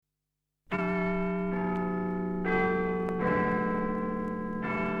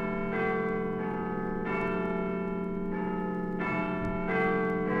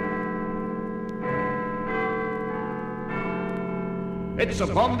It's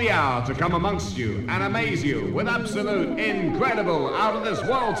upon the hour to come amongst you and amaze you with absolute, incredible,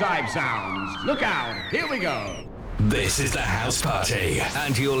 out-of-this-world type sounds. Look out, here we go. This is the House Party,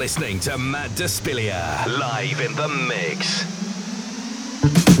 and you're listening to Matt Despilia, live in the mix.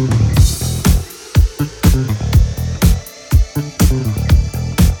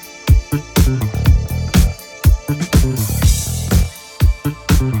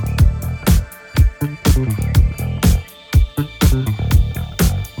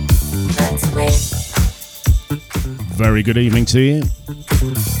 Very good evening to you.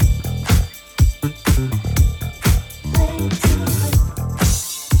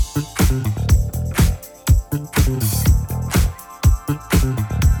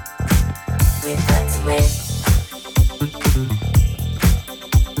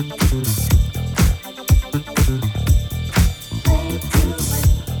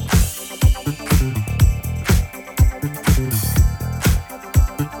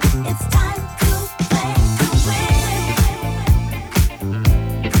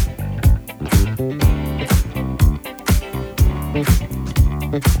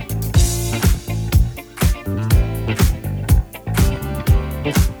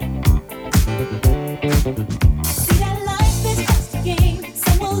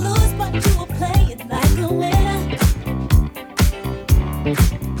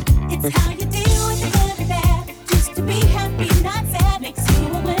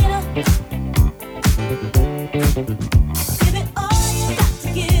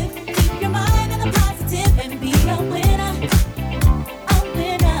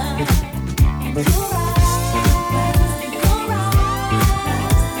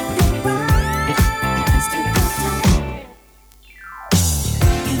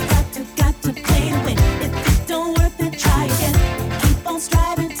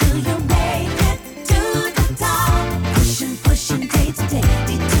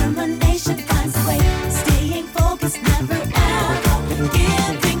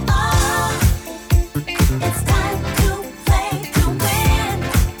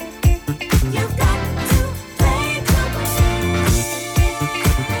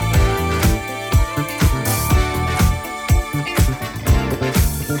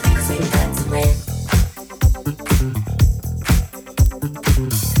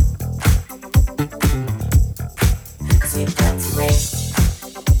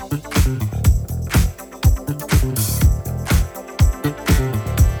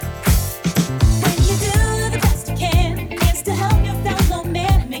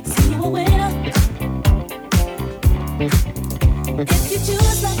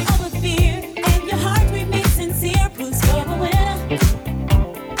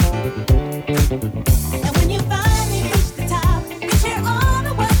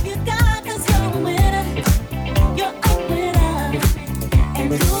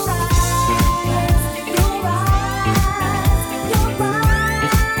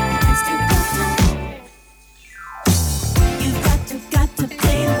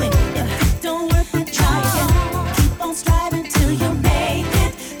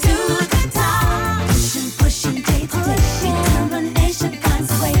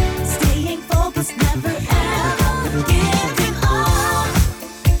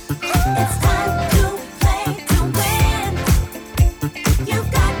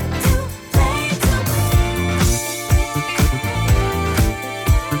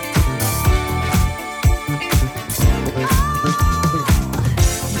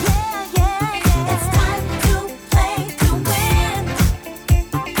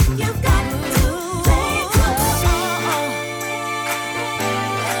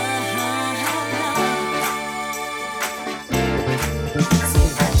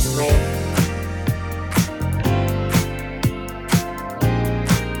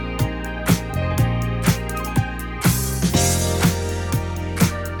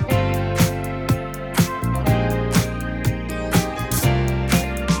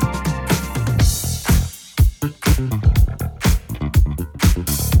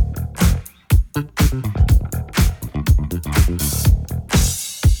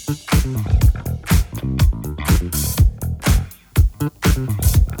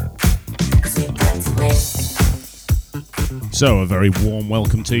 So, a very warm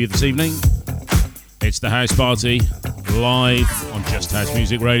welcome to you this evening. It's the House Party, live on Just House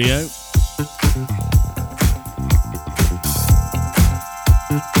Music Radio.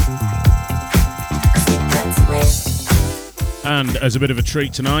 And as a bit of a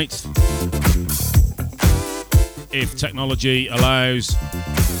treat tonight, if technology allows,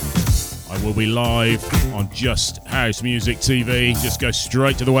 I will be live on Just House Music TV. Just go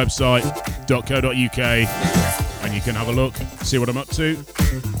straight to the website, .co.uk, and and you can have a look, see what I'm up to.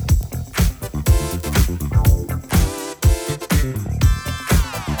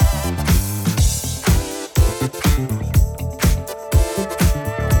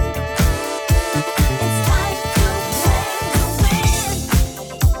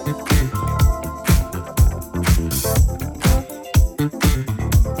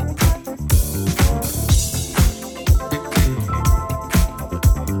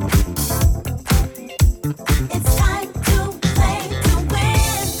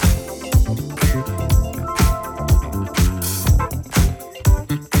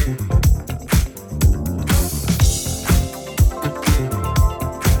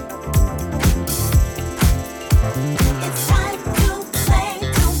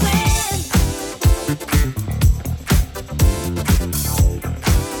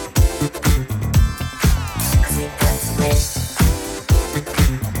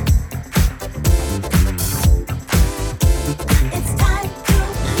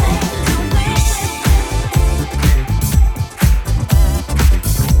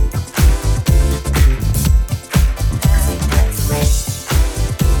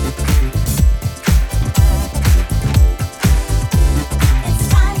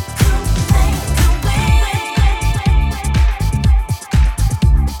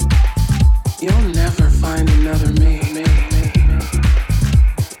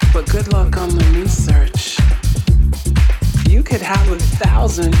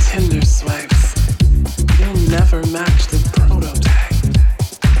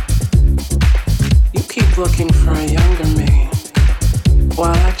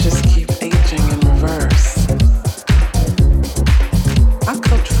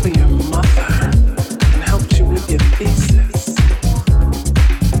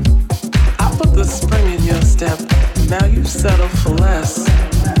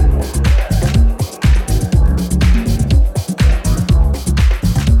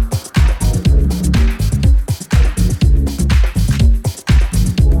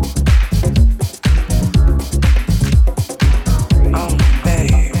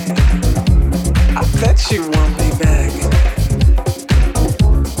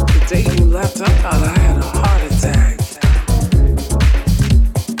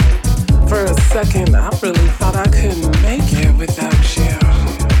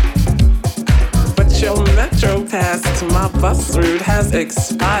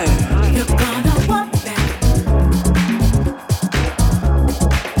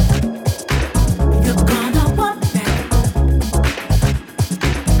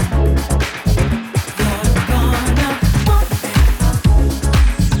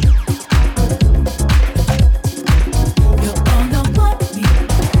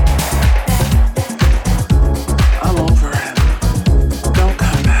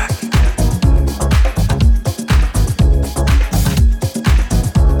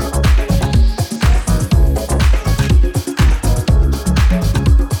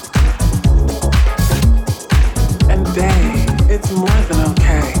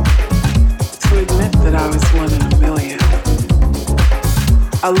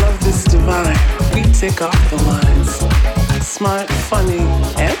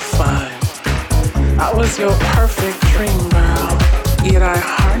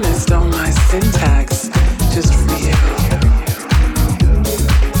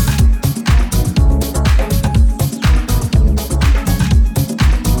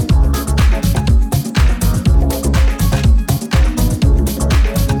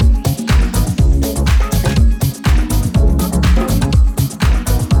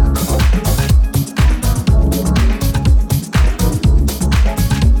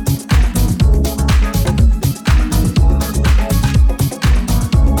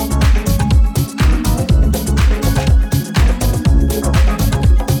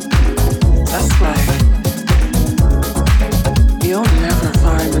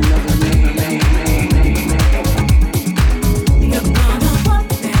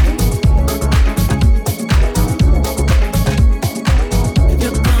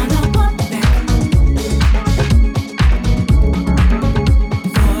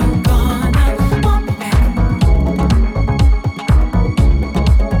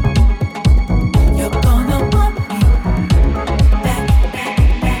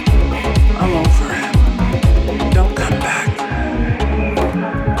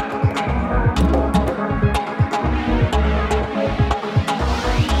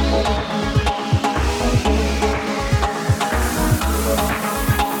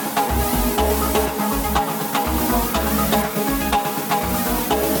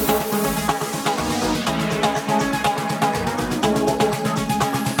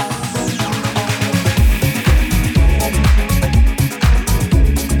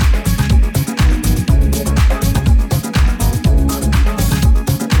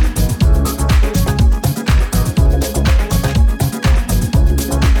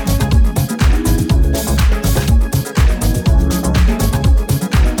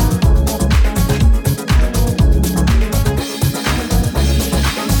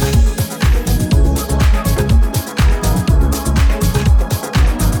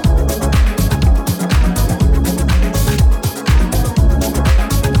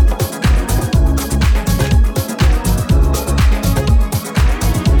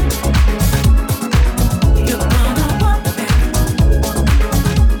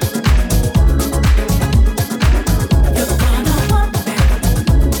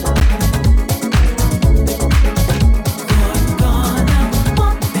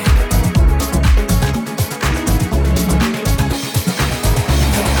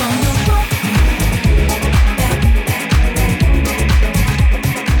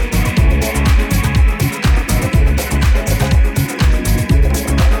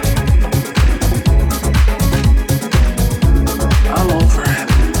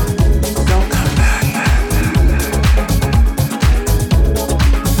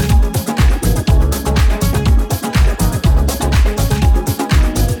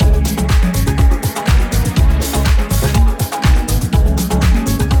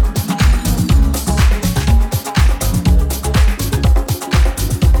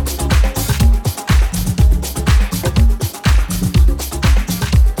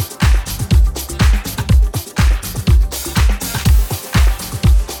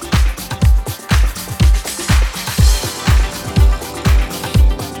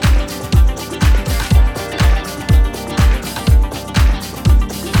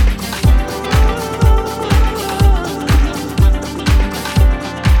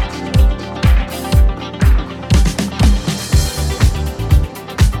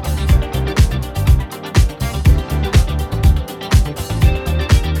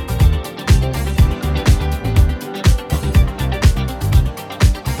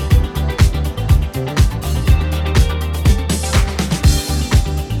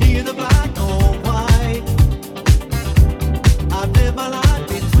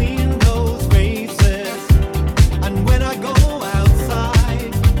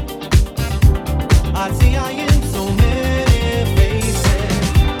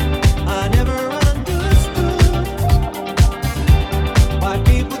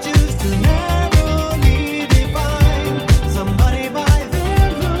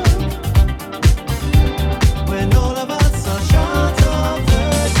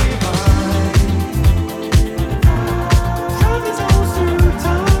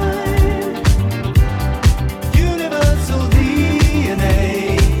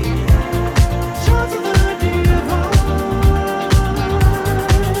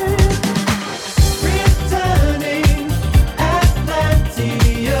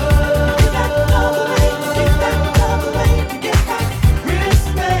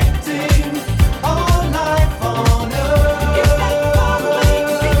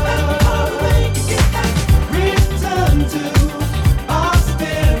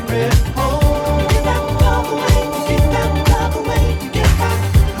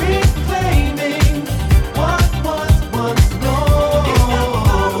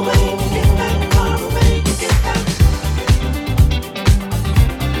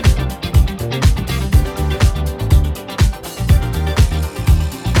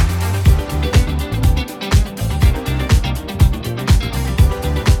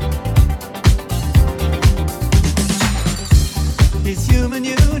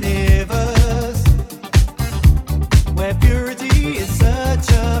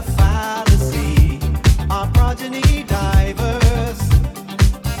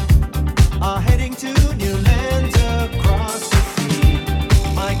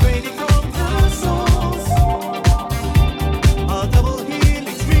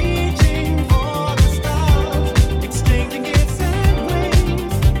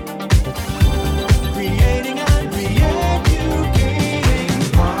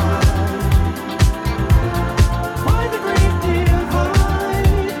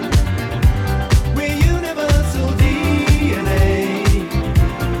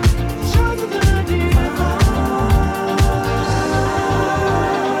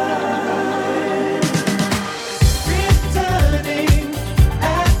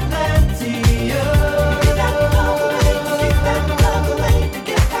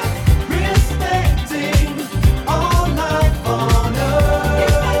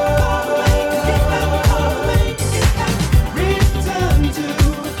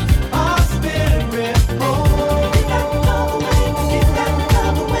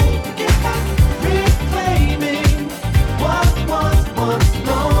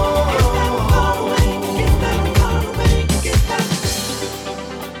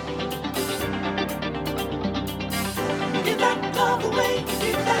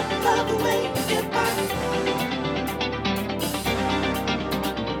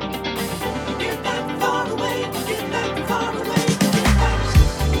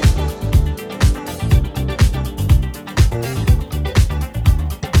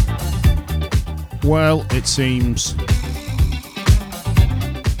 Well, it seems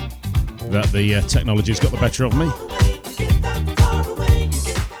that the technology's got the better of me.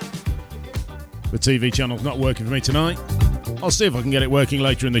 The TV channel's not working for me tonight. I'll see if I can get it working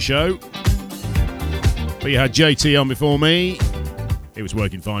later in the show. But you had JT on before me. It was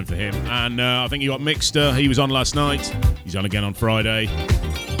working fine for him. And I think you got Mixter. He was on last night. He's on again on Friday.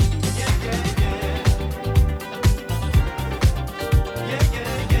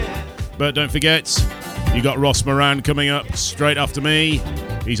 But don't forget, you got Ross Moran coming up straight after me.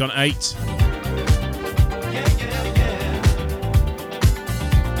 He's on 8.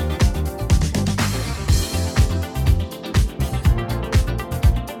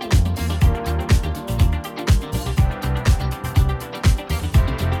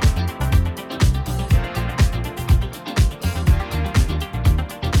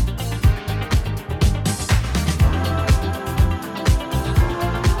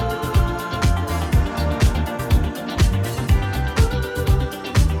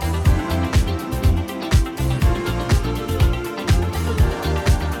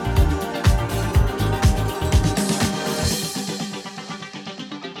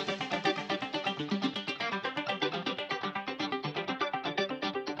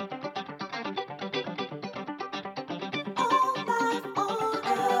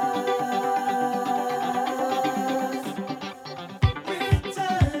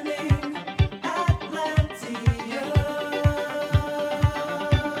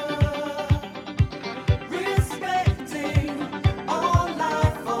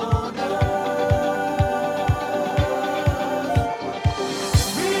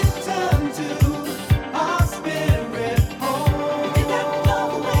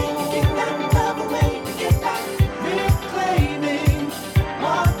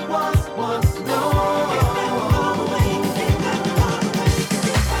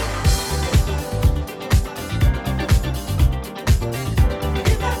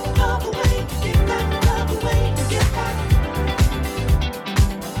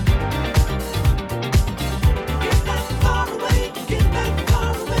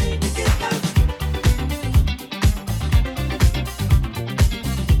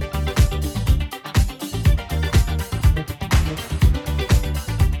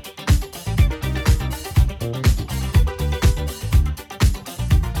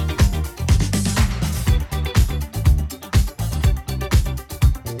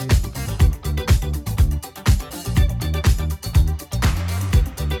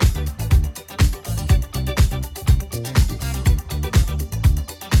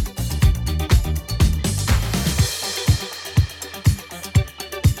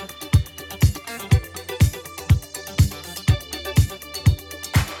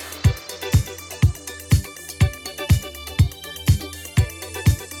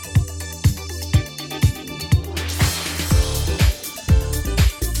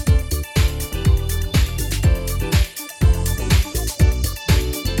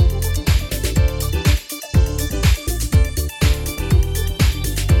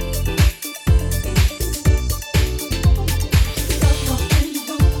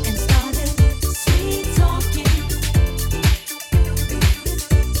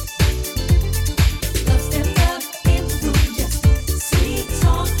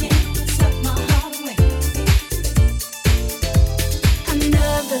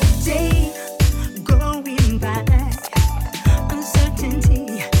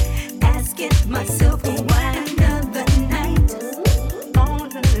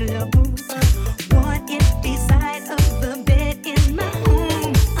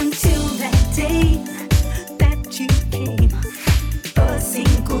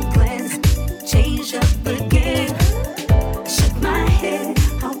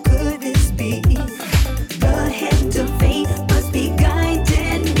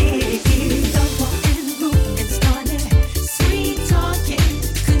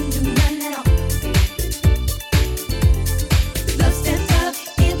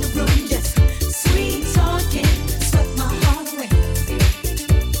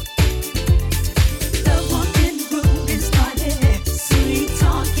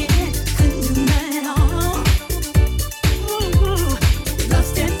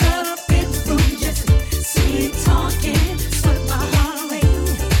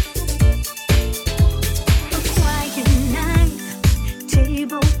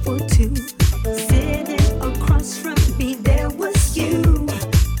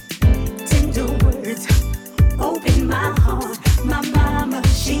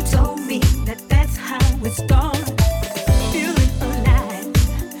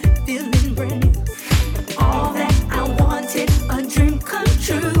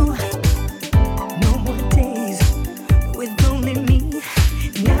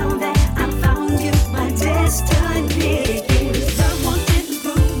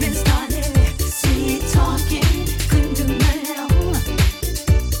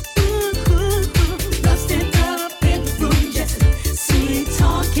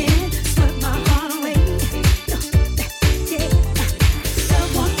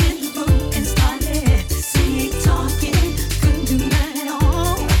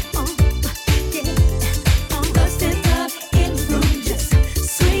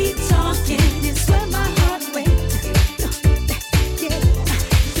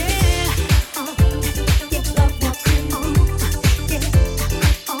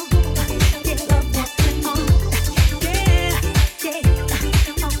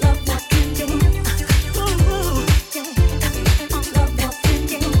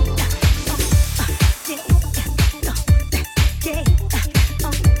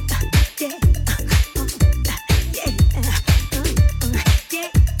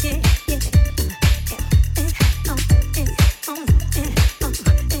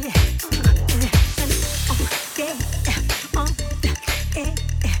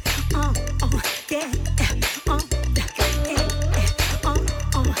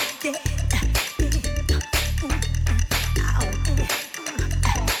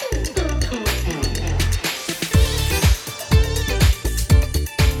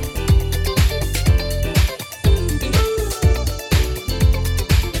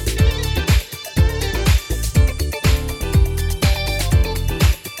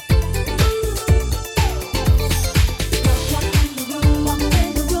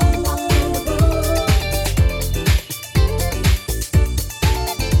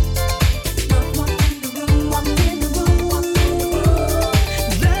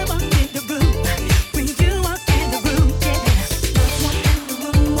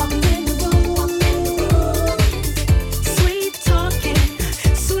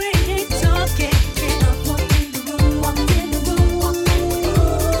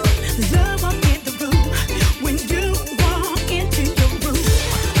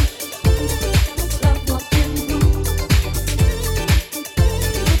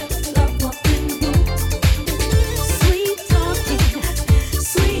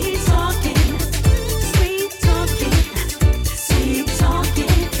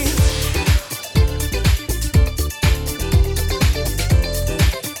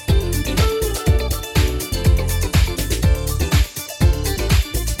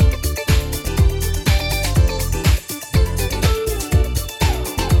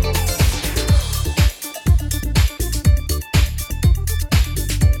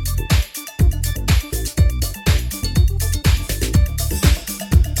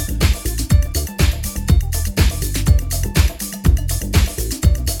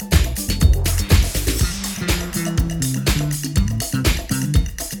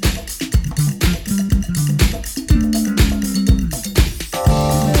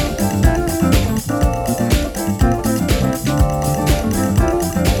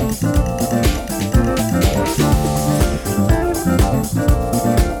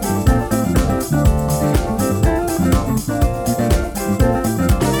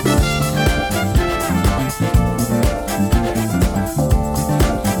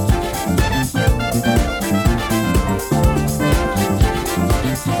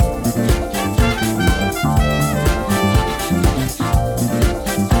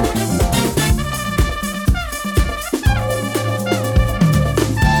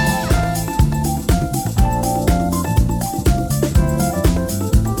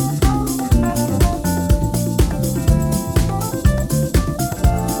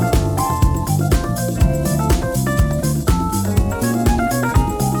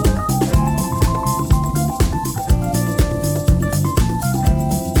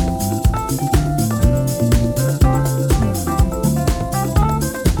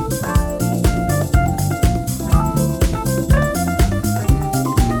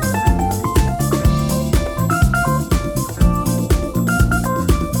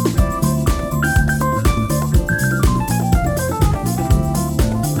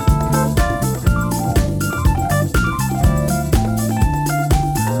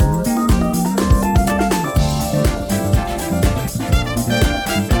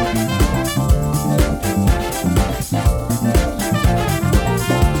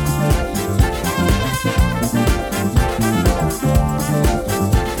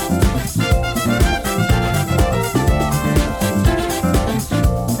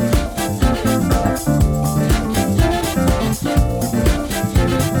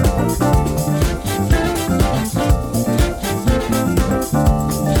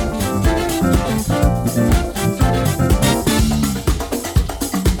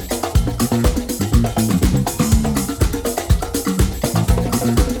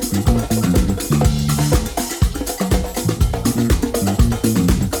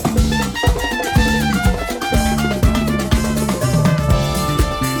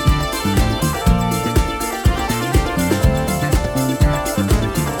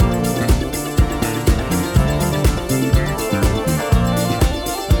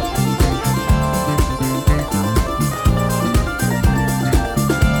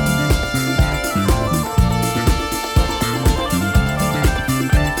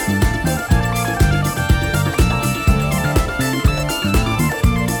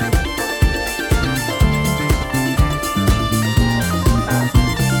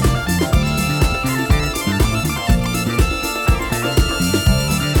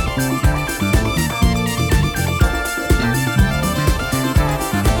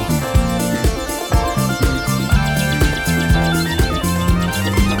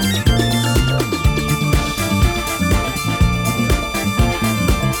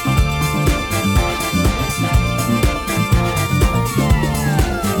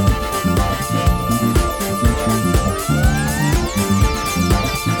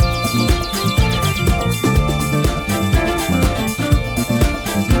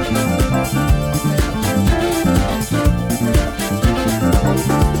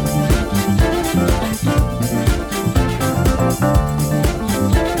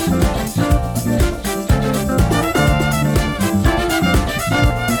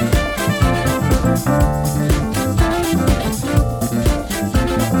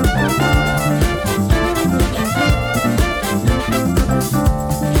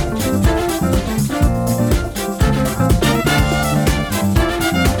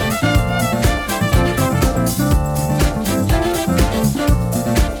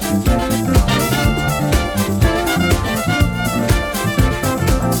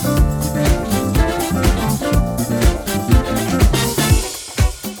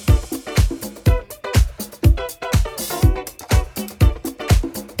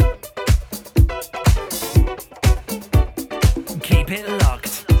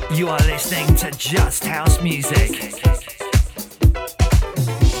 You are listening to Just House Music.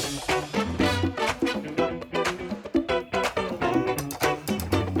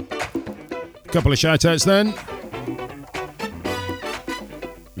 Couple of shout outs then.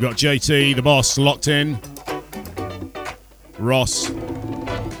 We've got JT, the boss, locked in. Ross,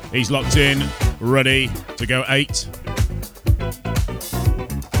 he's locked in, ready to go 8.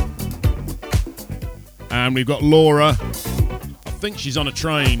 And we've got Laura. I think she's on a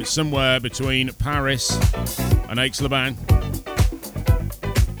train somewhere between Paris and Aix-les-Bains.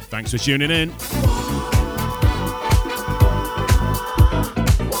 Thanks for tuning in.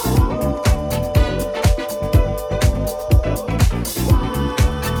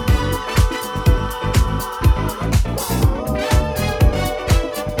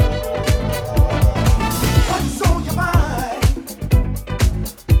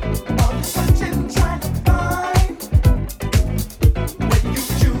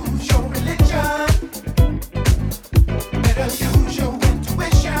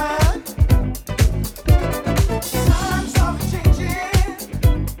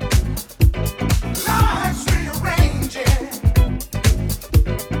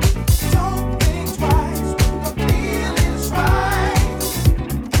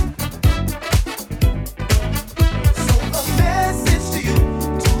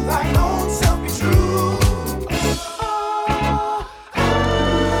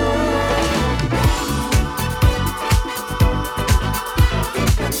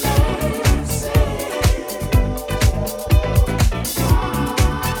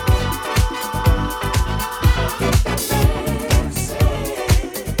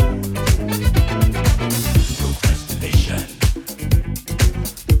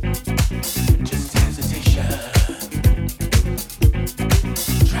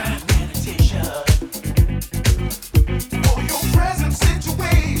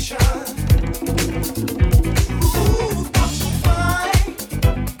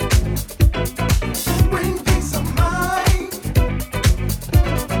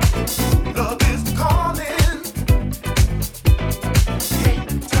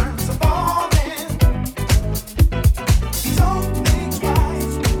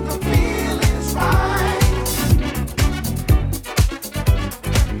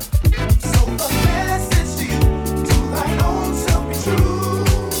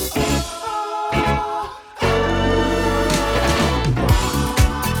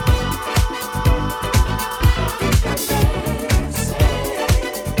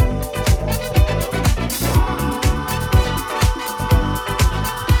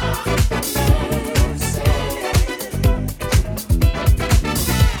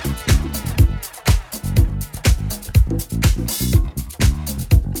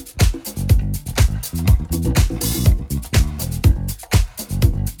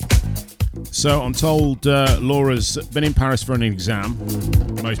 So I'm told Laura's been in Paris for an exam.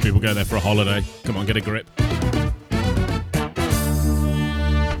 Most people go there for a holiday. Come on, get a grip.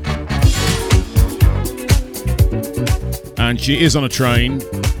 And she is on a train.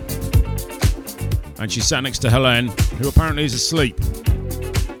 And she sat next to Helene, who apparently is asleep.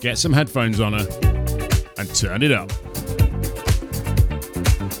 Get some headphones on her and turn it up.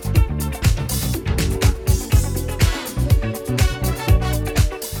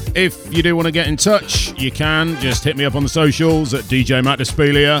 If you do want to get in touch, you can. Just hit me up on the socials at DJ Matt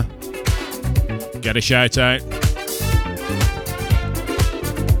Despilia. Get a shout out.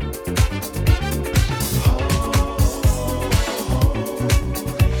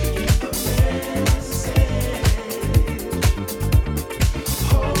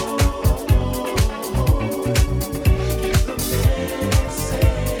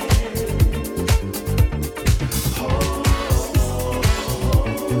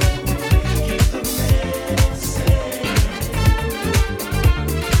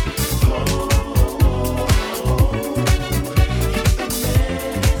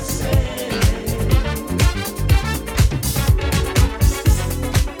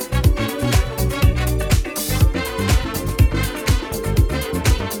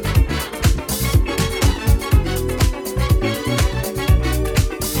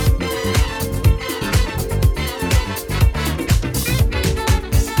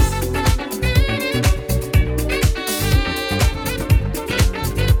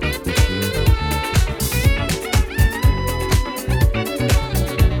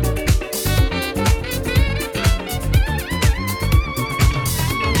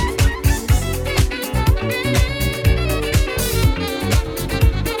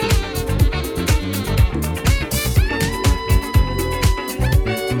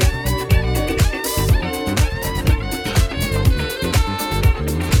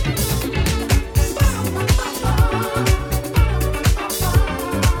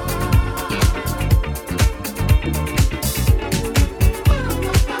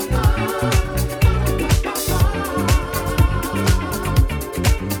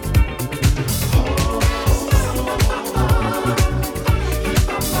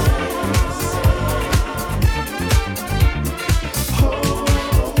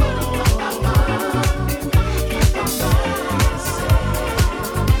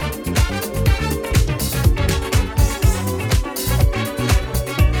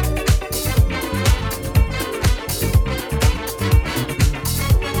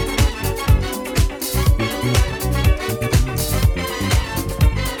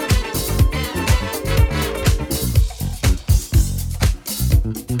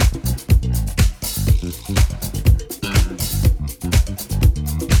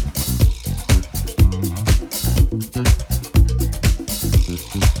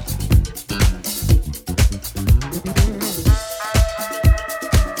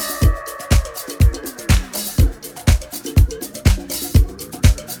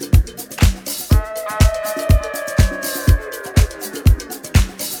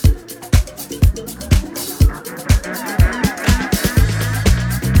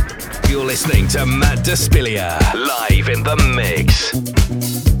 to Matt Despilia, live in the mix.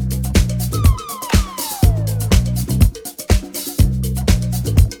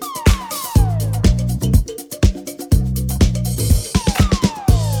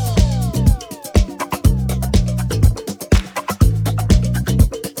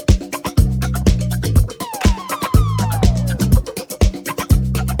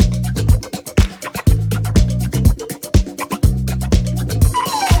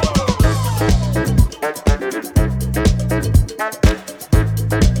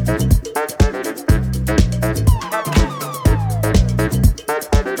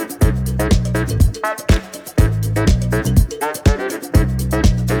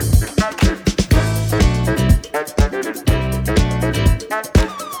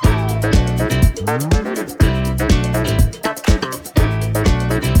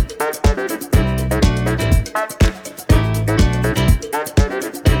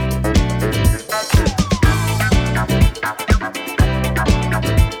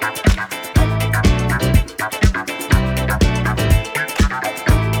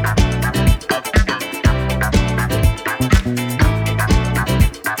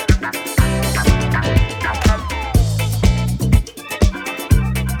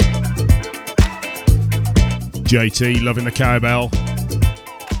 JT, loving the cowbell.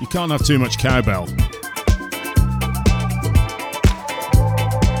 You can't have too much cowbell.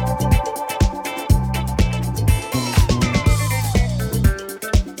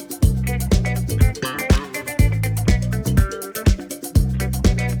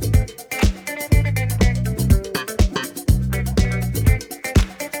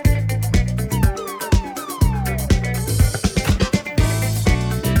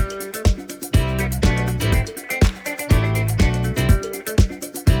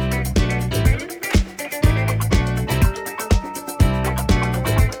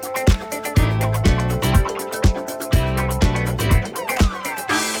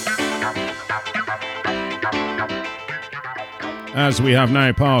 As we have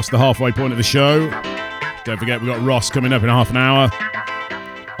now passed the halfway point of the show, don't forget we've got Ross coming up in half an hour.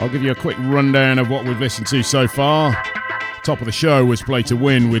 I'll give you a quick rundown of what we've listened to so far. Top of the show was Play to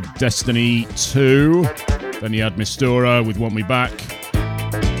Win with Destiny 2. Then you had Mistura with Want Me Back.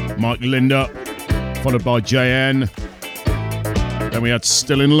 Mike Lindup, followed by JN. Then we had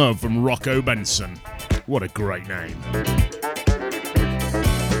Still in Love from Rocco Benson. What a great name.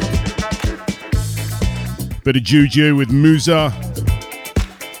 Bit of Juju with Musa.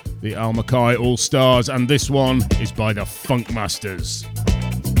 The Al Mackay All Stars, and this one is by the Funk Masters.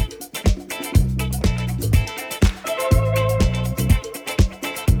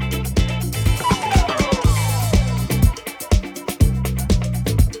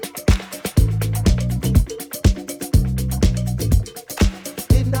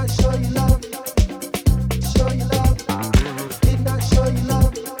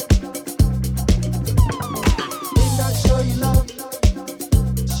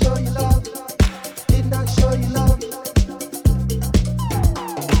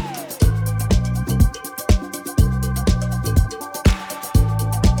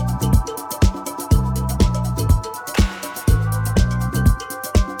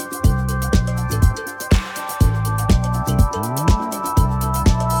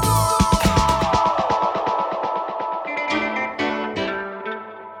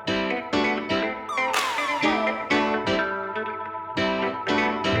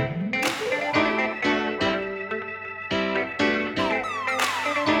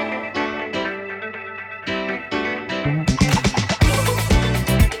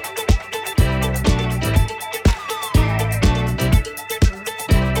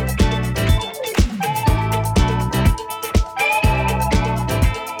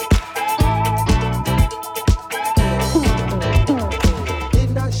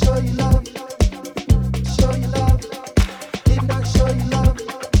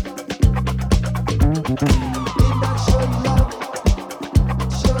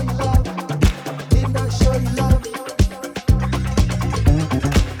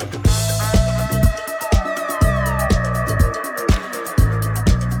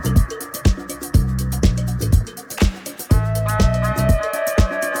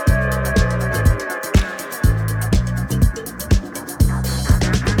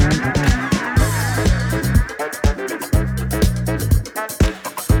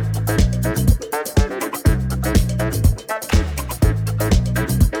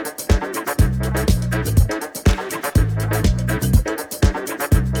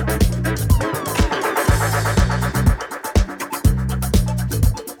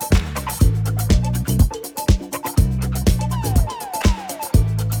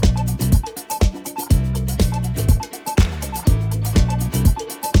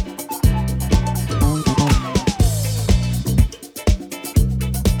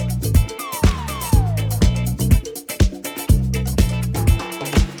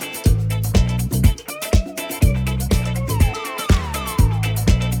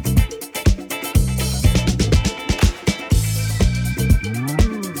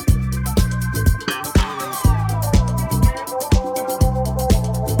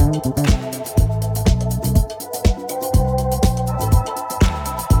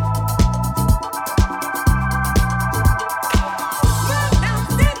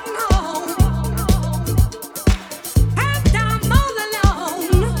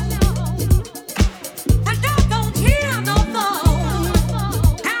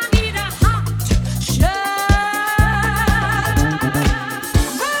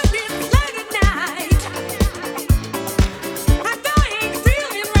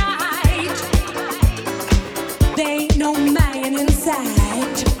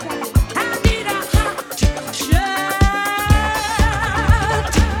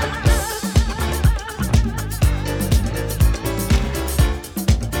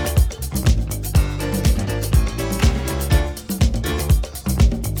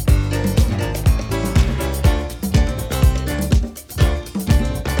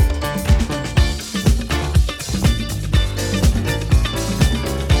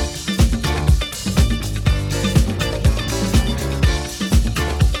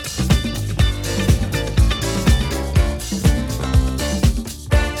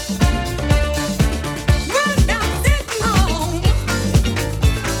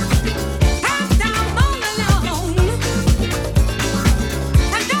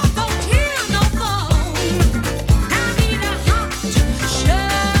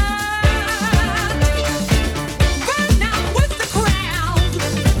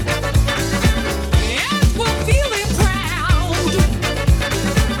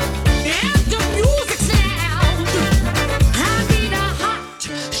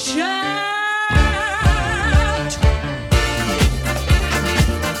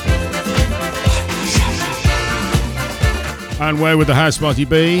 And where would the house party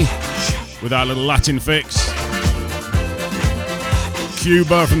be without a little Latin fix?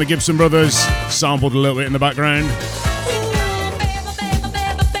 Cuba from the Gibson Brothers, sampled a little bit in the background.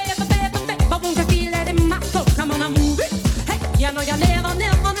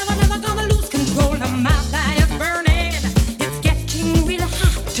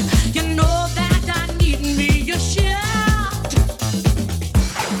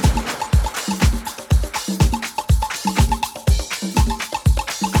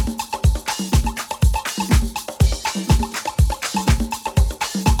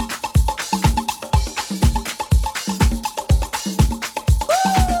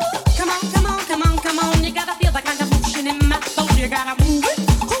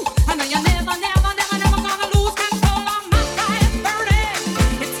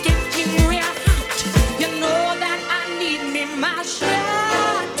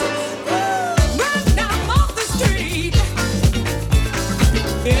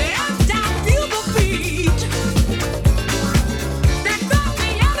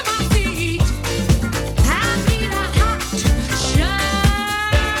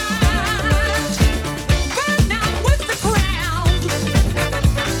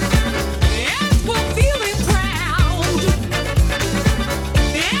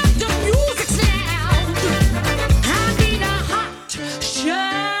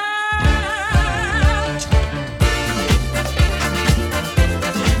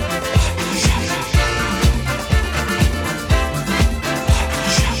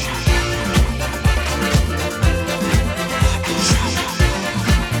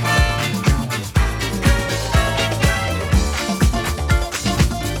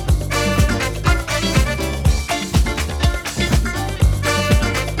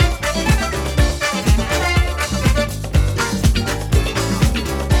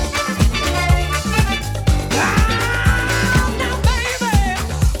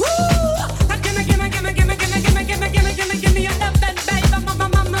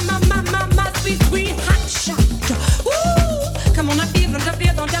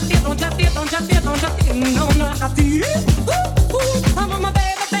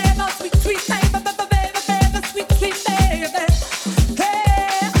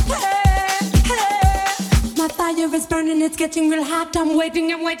 Getting real hot, I'm waiting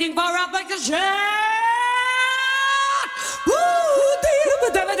for a big shot.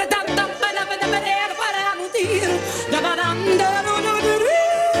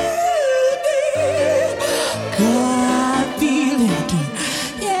 I feel it,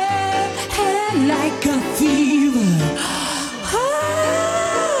 yeah, like a fever.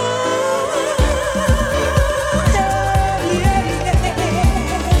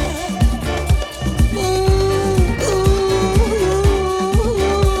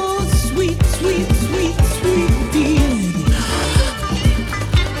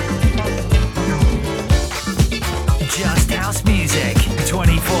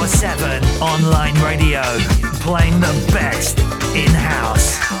 Online radio, playing the best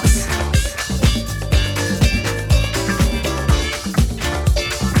in-house.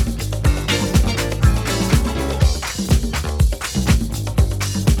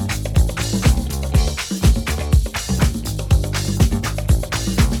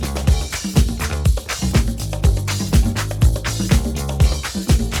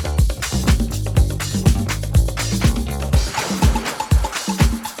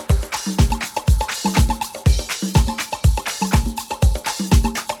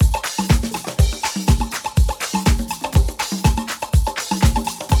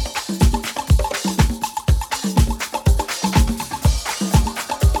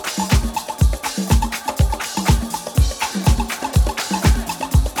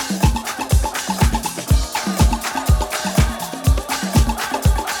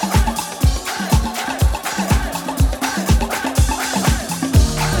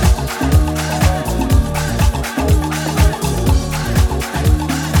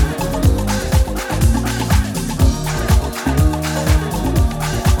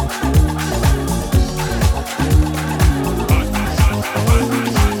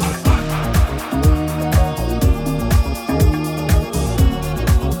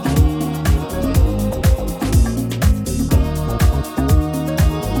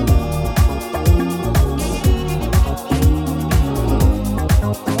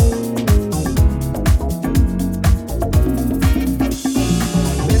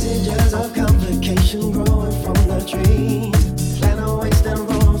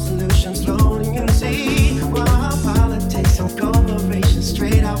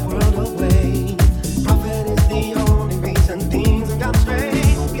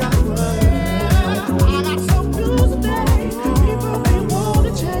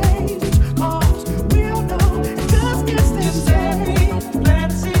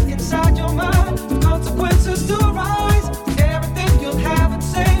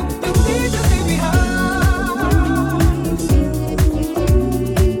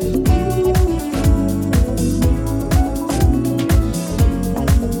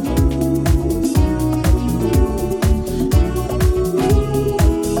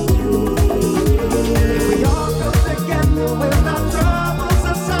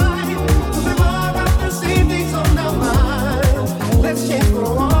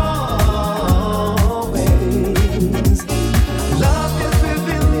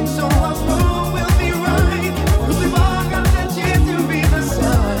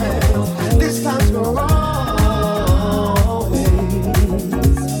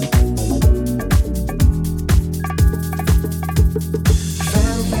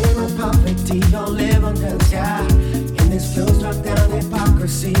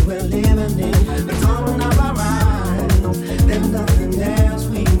 see we're living in the dawn of our eyes. There's nothing else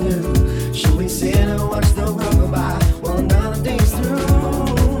we do. Should we sit and watch the world go by while another day's through?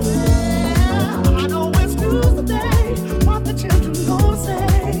 I know it's news today. What the children gonna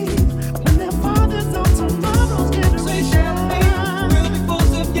say when their fathers on tomorrow's generation? We'll be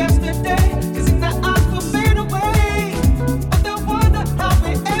fools of yesterday, 'cause in the eyes will fade away. But they wonder how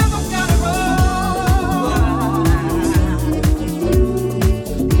we ever got it wrong.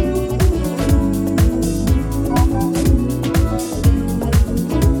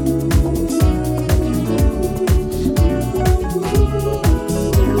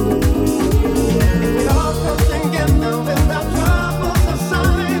 We all come together with our troubles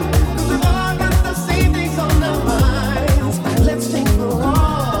aside, 'cause we've all got the same things on our minds. Let's think for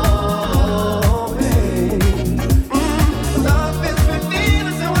all, hey. Love is within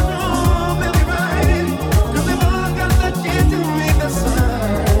us and we're all really right, 'cause we've all got the chance to make the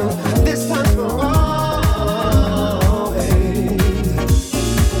sign. This time for all, hey.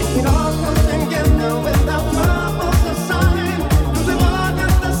 We all come together with our troubles aside, 'cause we've all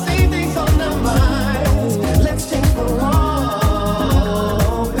got the same things on our minds. Let's think for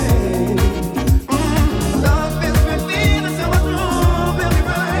all, hey. Love is within us and we're all really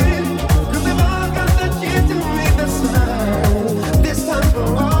right, 'cause we've all got the chance to make the sign. This time for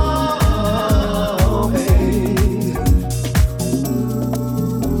all, hey.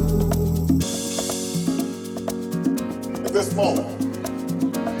 At this moment,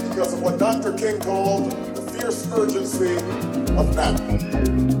 because of what Dr. King called the fierce urgency of now.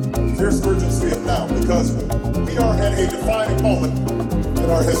 Fierce urgency of now, because we are at a defining moment in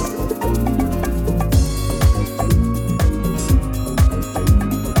our history.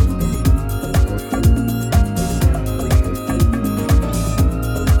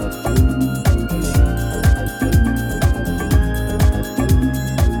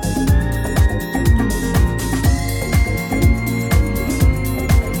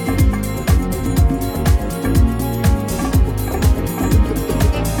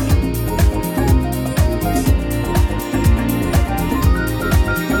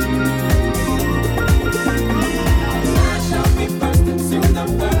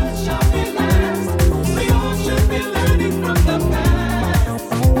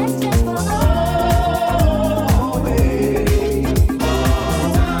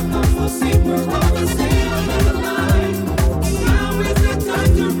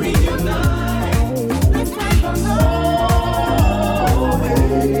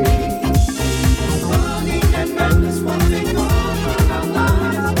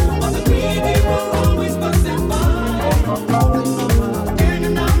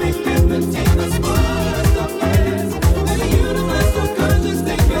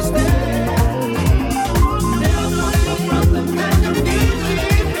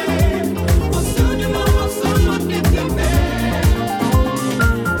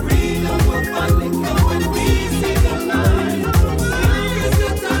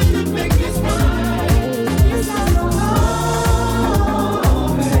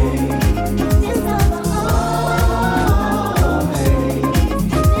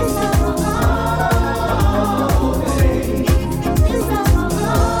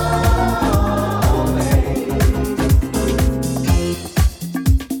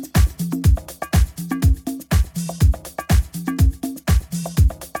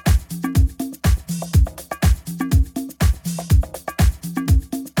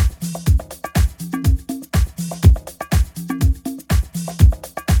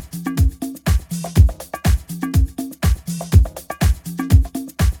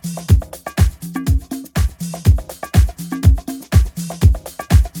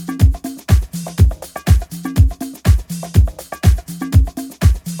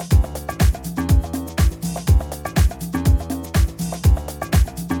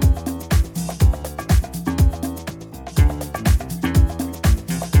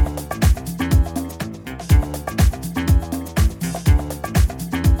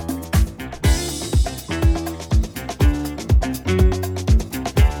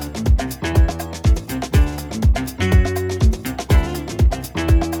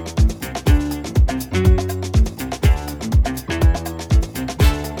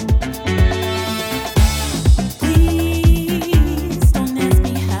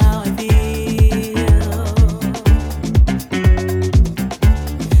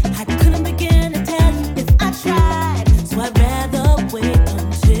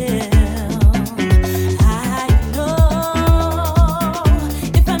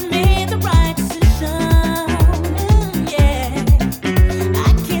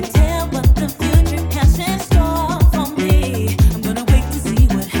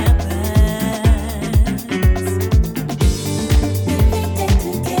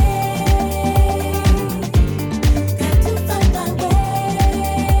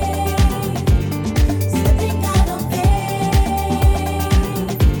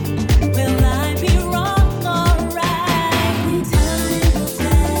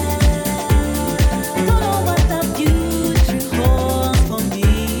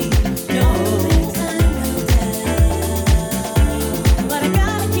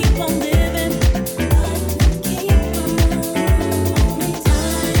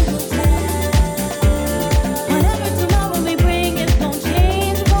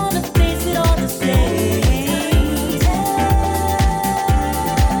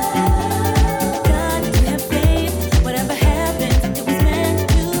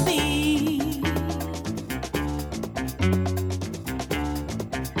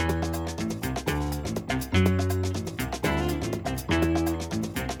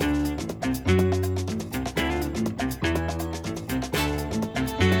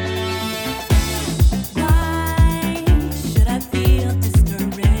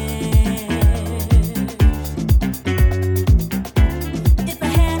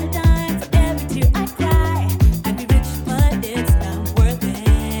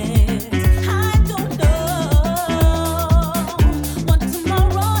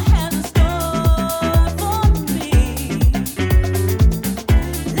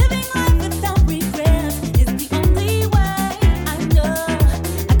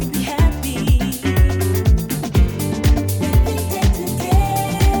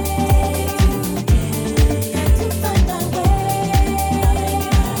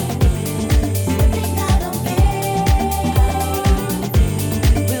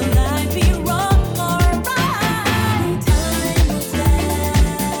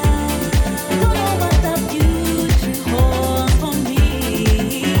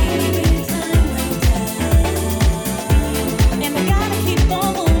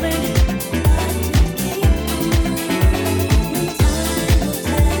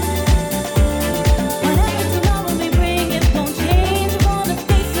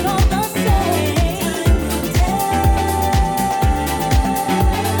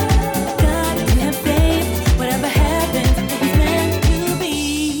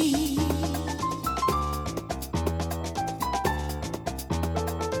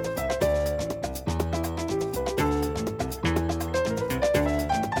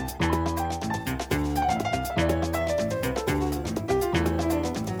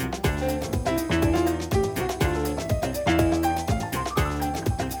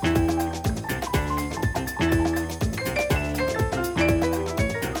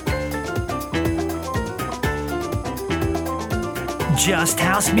 just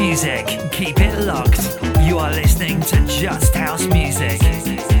house music. Keep it locked. You are listening to Just House Music.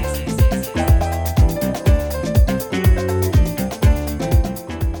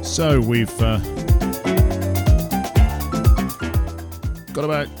 So we've got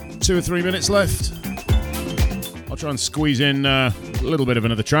about 2 or 3 minutes left. I'll try and squeeze in a little bit of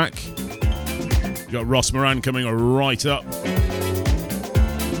another track. We've got Ross Moran coming right up.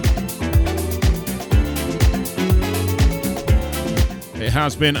 It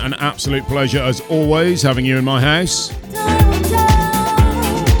has been an absolute pleasure, as always, having you in my house.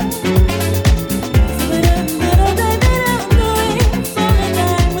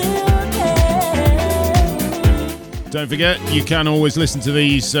 Don't forget, you can always listen to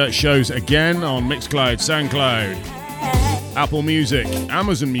these shows again on Mixcloud, SoundCloud, Apple Music,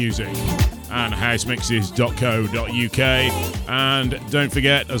 Amazon Music, and housemixes.co.uk. And don't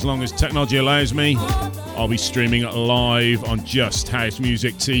forget, as long as technology allows me, I'll be streaming it live on Just House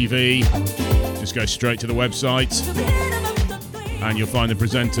Music TV. Just go straight to the website and you'll find the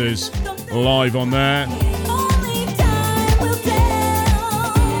presenters live on there.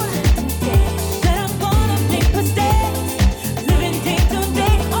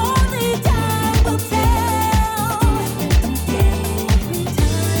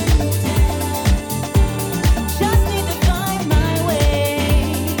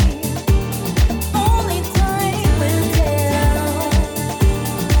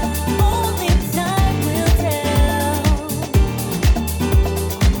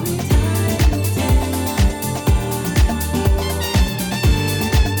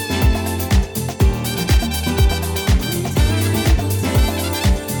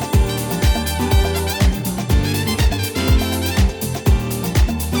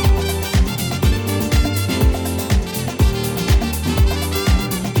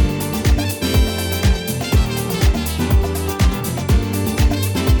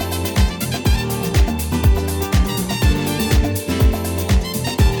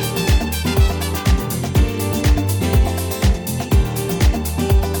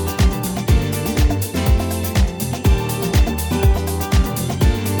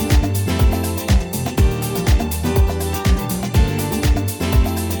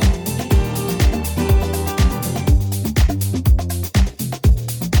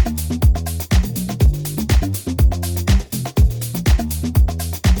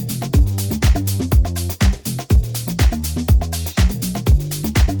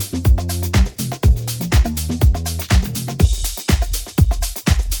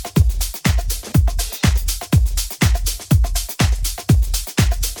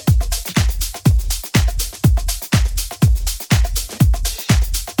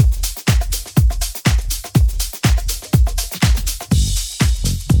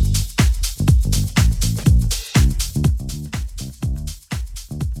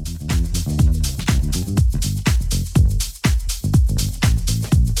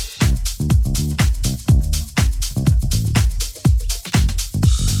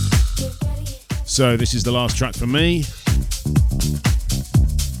 So this is the last track for me.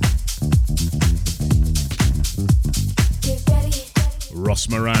 Ross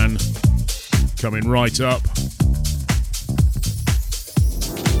Moran coming right up.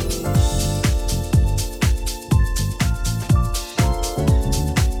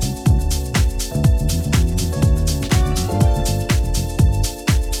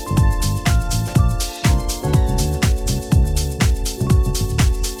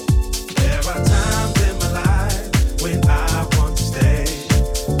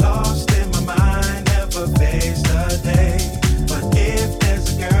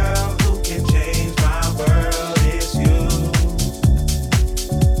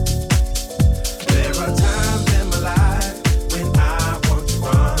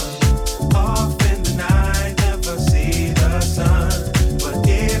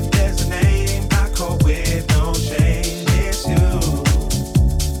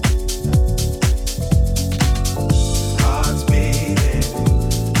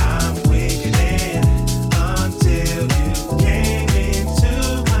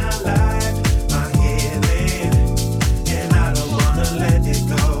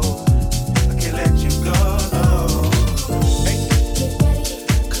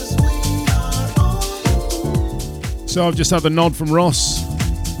 So I've just had the nod from Ross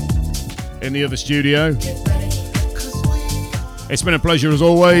in the other studio. It's been a pleasure as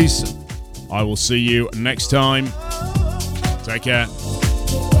always. I will see you next time. Take care.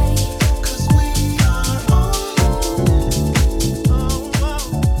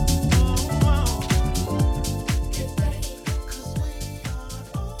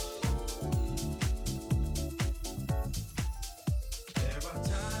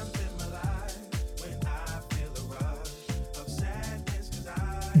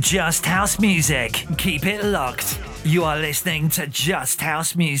 Just House Music. Keep it locked. You are listening to Just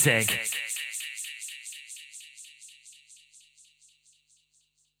House Music.